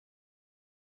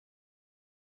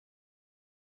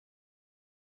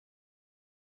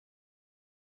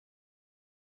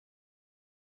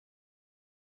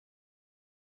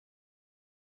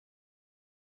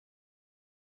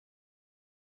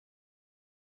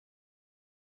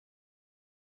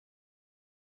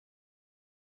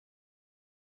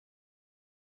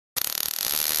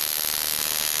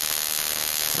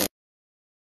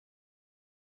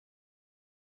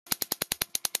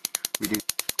reduce.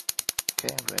 Okay,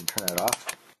 I'm going to turn that off.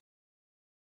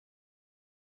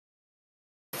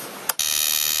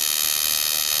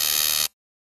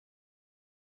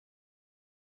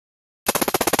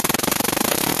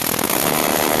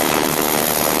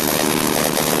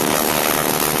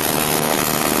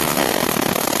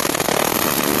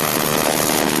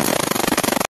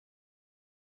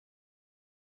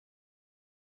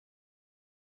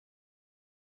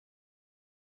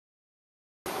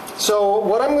 So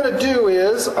what I'm going to do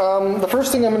is, the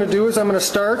first thing I'm going to do is I'm going to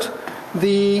start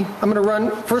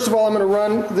first of all I'm going to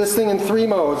run this thing in 3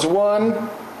 modes. One,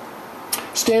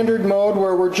 standard mode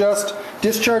where we're just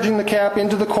discharging the cap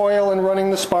into the coil and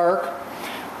running the spark.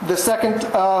 The second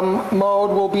mode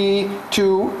will be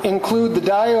to include the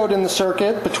diode in the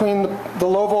circuit between the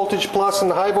low voltage plus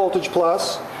and the high voltage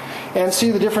plus and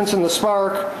see the difference in the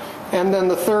spark. And then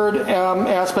the third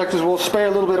aspect is we'll spray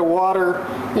a little bit of water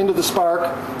into the spark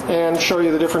and show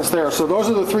you the difference there. So those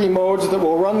are the 3 modes that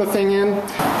we'll run the thing in.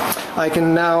 I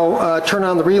can now turn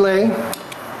on the relay.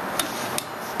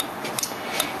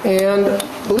 And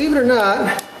believe it or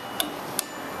not,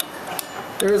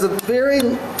 there's a very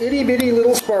itty bitty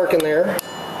little spark in there.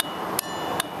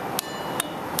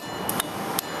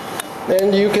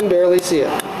 And you can barely see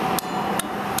it.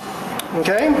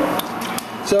 Okay?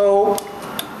 So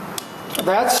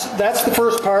that's the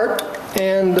first part,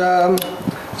 and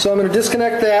so I'm going to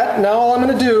disconnect that. Now all I'm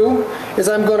going to do is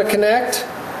I'm going to connect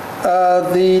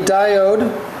the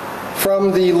diode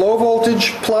from the low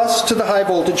voltage plus to the high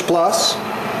voltage plus.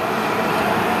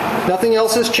 Nothing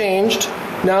else has changed.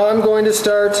 Now I'm going to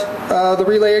start the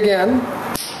relay again.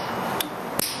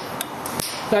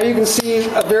 Now you can see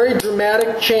a very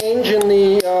dramatic change in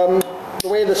the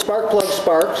way the spark plug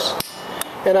sparks.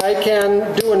 And I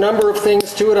can do a number of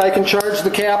things to it. I can charge the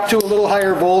cap to a little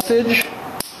higher voltage,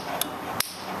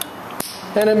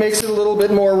 and it makes it a little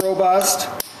bit more robust.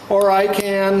 Or I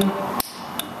can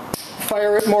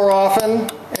fire it more often,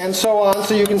 and so on,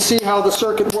 so you can see how the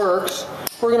circuit works.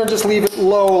 We're going to just leave it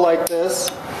low like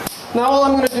this. Now all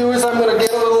I'm going to do is I'm going to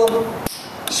get a little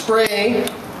spray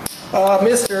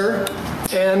mister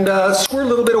and squirt a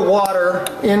little bit of water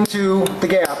into the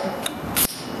gap.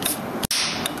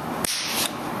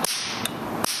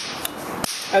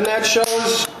 And that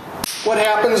shows what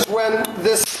happens when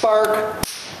this spark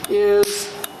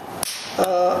is,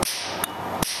 I'm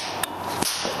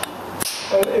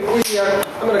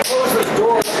going to close this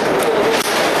door so we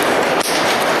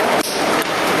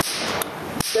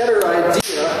get a better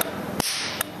idea.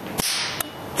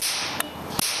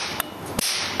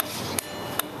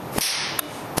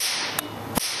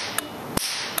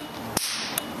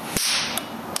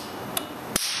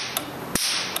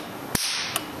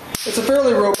 It's a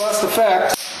fairly robust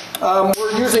effect.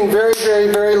 We're using very,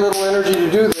 very, very little energy to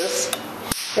do this.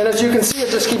 And as you can see, it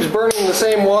just keeps burning the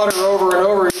same water over and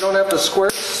over. You don't have to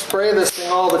spray this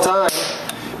thing all the time.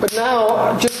 But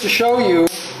now, just to show you,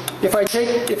 if I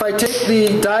take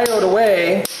the diode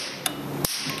away,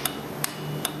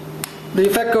 the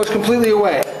effect goes completely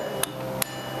away.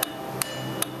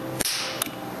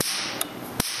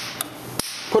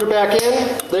 Put it back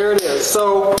in, there it is.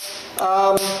 So,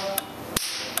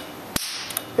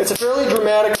 it's a fairly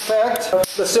dramatic effect,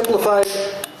 the simplified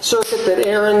circuit that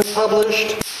Aaron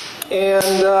published,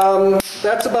 and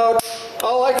that's about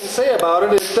all I can say about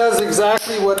it. It does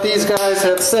exactly what these guys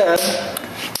have said,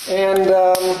 and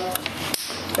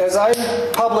as I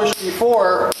published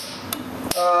before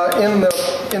in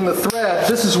the thread,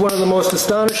 this is one of the most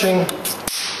astonishing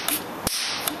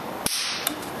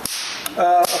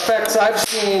effects I've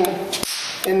seen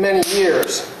in many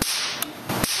years.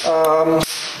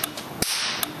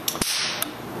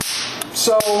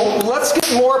 So let's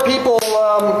get more people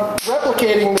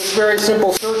replicating this very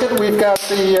simple circuit. We've got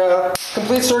the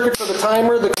complete circuit for the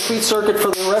timer, the complete circuit for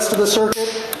the rest of the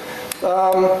circuit.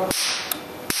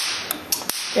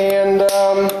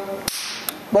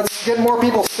 Let's get more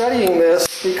people studying this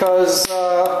because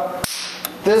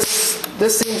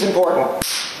this seems important.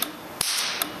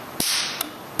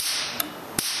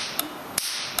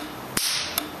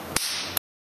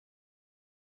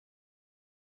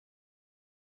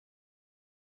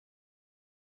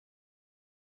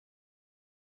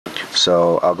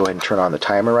 So I'll go ahead and turn on the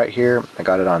timer right here. I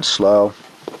got it on slow,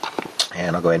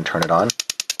 and I'll go ahead and turn it on.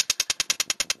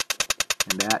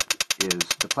 And that is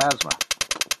the plasma.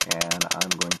 And I'm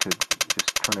going to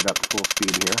just turn it up to full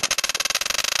speed here.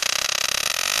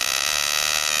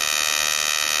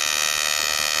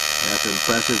 That's an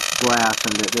impressive blast,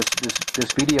 and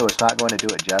this video is not going to do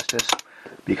it justice,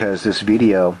 because this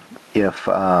video, if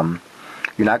you're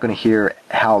not going to hear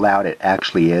how loud it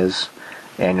actually is.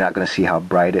 and you're not going to see how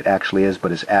bright it actually is,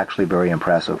 but it's actually very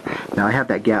impressive. Now I have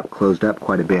that gap closed up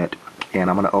quite a bit, and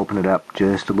I'm going to open it up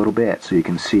just a little bit so you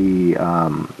can see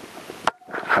it,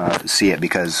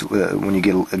 because when you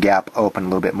get a gap open a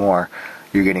little bit more,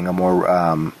 you're getting a more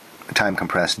time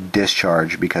compressed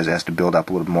discharge, because it has to build up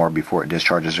a little bit more before it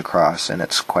discharges across, and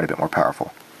it's quite a bit more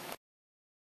powerful.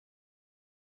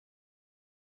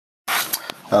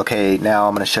 Okay, now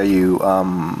I'm going to show you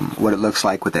what it looks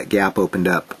like with that gap opened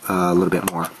up a little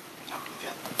bit more.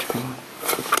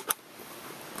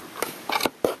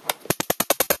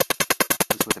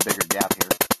 Just with a bigger gap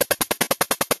here.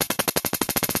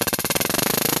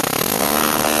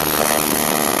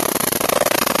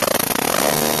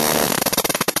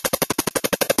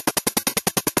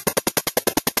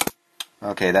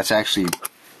 Okay, that's actually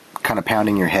kind of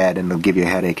pounding your head, and it'll give you a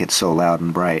headache. It's so loud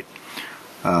and bright.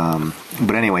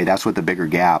 But anyway, that's with the bigger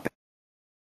gap.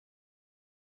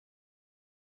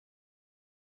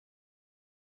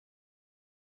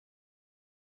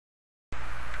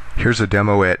 Here's a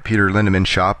demo at Peter Lindemann's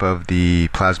shop of the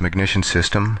plasma ignition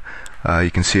system. You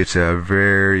can see it's a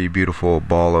very beautiful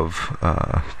ball of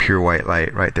pure white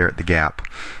light right there at the gap.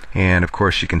 And of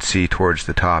course you can see towards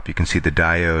the top, you can see the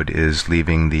diode is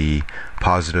leaving the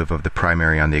positive of the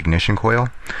primary on the ignition coil.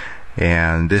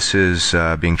 And this is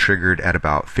being triggered at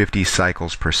about 50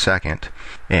 cycles per second.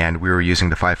 And we were using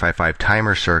the 555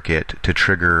 timer circuit to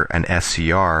trigger an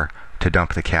SCR to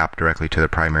dump the cap directly to the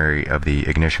primary of the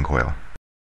ignition coil.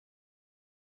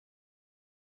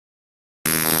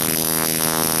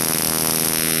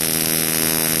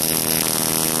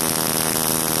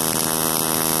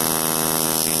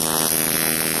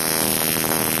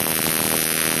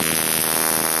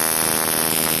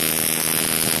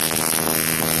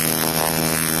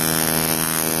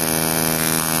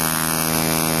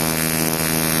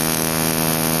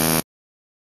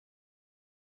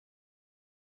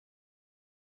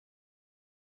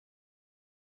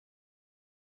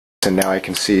 And now I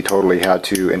can see totally how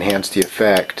to enhance the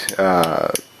effect,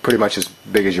 pretty much as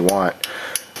big as you want.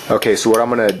 Okay, so what I'm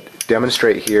going to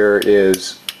demonstrate here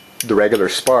is the regular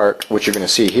spark, which you're going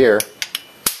to see here,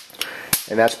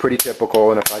 and that's pretty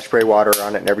typical. And if I spray water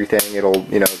on it and everything, it'll,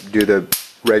 you know, do the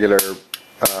regular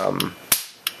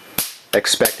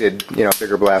expected, you know,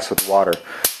 bigger blast with the water.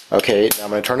 Okay, now I'm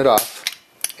going to turn it off,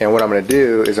 and what I'm going to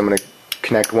do is I'm going to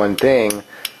connect one thing,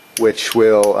 which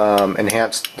will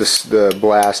enhance the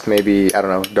blast, maybe, I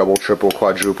don't know, double, triple,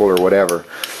 quadruple, or whatever.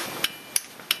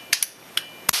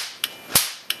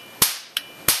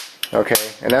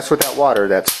 Okay, and that's without water.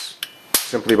 That's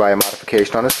simply by a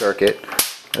modification on the circuit.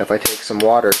 And if I take some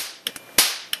water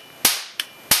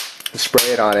and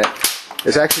spray it on it,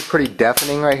 it's actually pretty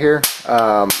deafening right here,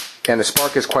 and the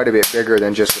spark is quite a bit bigger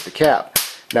than just with the cap.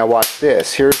 Now watch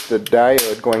this. Here's the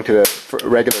diode going to the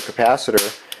regular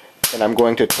capacitor, and I'm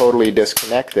going to totally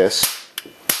disconnect this,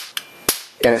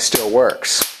 and it still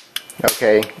works.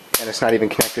 Okay, and it's not even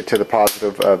connected to the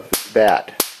positive of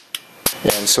that.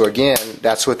 And so again,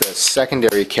 that's with a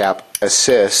secondary cap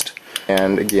assist,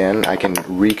 and again I can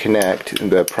reconnect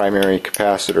the primary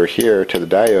capacitor here to the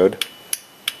diode.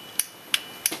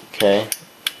 Okay,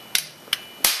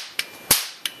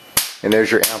 and there's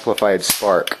your amplified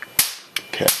spark.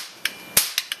 Okay.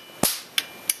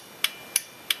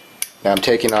 Now I'm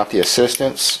taking off the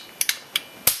assistance,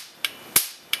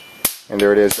 and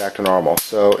there it is, back to normal.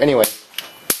 So anyway,